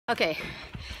Okay,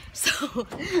 so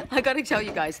I gotta tell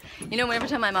you guys, you know, every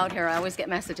time I'm out here, I always get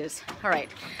messages. All right,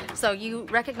 so you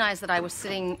recognize that I was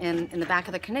sitting in the back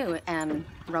of the canoe and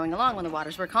rowing along when the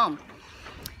waters were calm.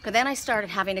 But then I started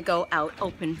having to go out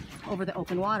over the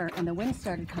open water, and the wind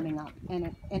started coming up,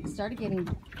 and it started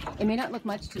getting, it may not look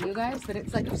much to you guys, but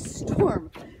it's like a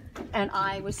storm, and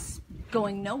I was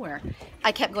going nowhere.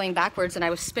 I kept going backwards, and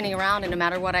I was spinning around, and no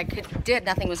matter what I did,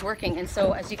 nothing was working. And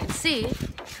so, as you can see,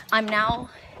 I'm now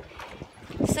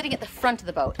sitting at the front of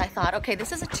the boat. I thought, okay,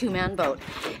 this is a two-man boat,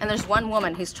 and there's one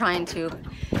woman who's trying to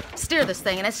steer this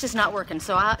thing, and it's just not working.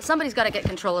 So somebody's got to get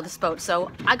control of this boat. So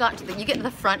I got to you get to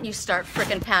the front, you start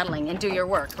frickin' paddling and do your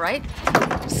work, right?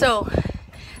 So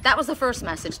that was the first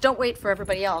message. Don't wait for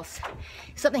everybody else.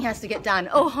 Something has to get done.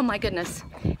 Oh my goodness.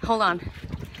 Hold on.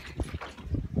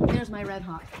 There's my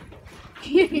Redhawk.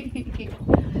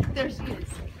 There she is.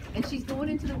 And she's going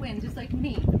into the wind just like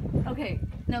me. Okay,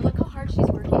 now look how hard she's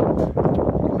working.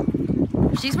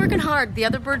 She's working hard. The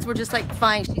other birds were just like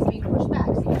fine. She's being pushed back.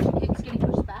 See how she keeps getting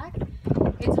pushed back?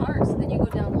 It's hard. So then you go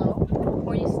down low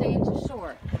or you stay into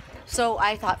shore. So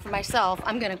I thought for myself,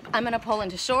 I'm gonna pull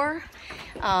into shore,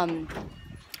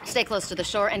 stay close to the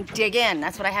shore and dig in.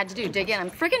 That's what I had to do, dig in.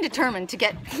 I'm freaking determined to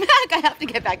get back. I have to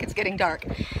get back. It's getting dark.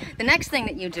 The next thing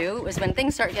that you do is when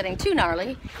things start getting too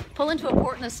gnarly, pull into a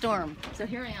port in a storm. So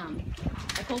here I am.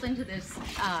 I pulled into this,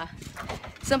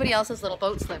 somebody else's little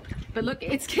boat slip. But look,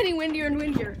 it's getting windier and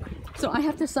windier. So I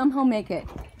have to somehow make it.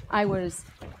 I was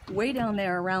way down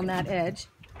there around that edge.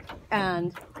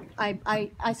 And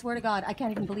I swear to God, I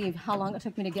can't even believe how long it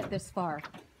took me to get this far.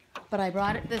 But I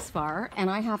brought it this far, and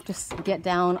I have to get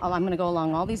down. I'm going to go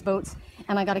along all these boats,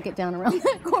 and I got to get down around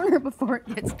that corner before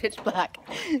it gets pitch black.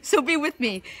 So be with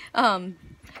me.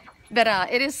 But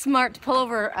it is smart to pull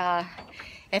over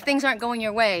if things aren't going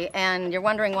your way, and you're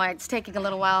wondering why it's taking a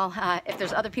little while. If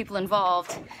there's other people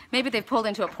involved, maybe they've pulled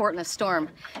into a port in a storm,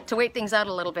 to wait things out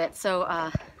a little bit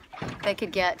so they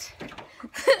could get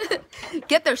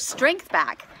get their strength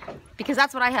back. Because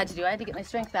that's what I had to do. I had to get my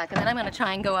strength back, and then I'm going to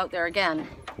try and go out there again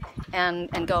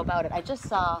and go about it. I just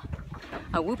saw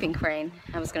a whooping crane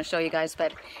I was going to show you guys,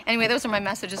 but anyway, those are my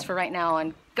messages for right now,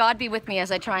 and God be with me as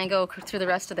I try and go through the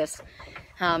rest of this.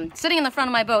 Sitting in the front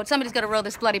of my boat, somebody's got to row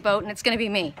this bloody boat, and it's going to be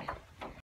me.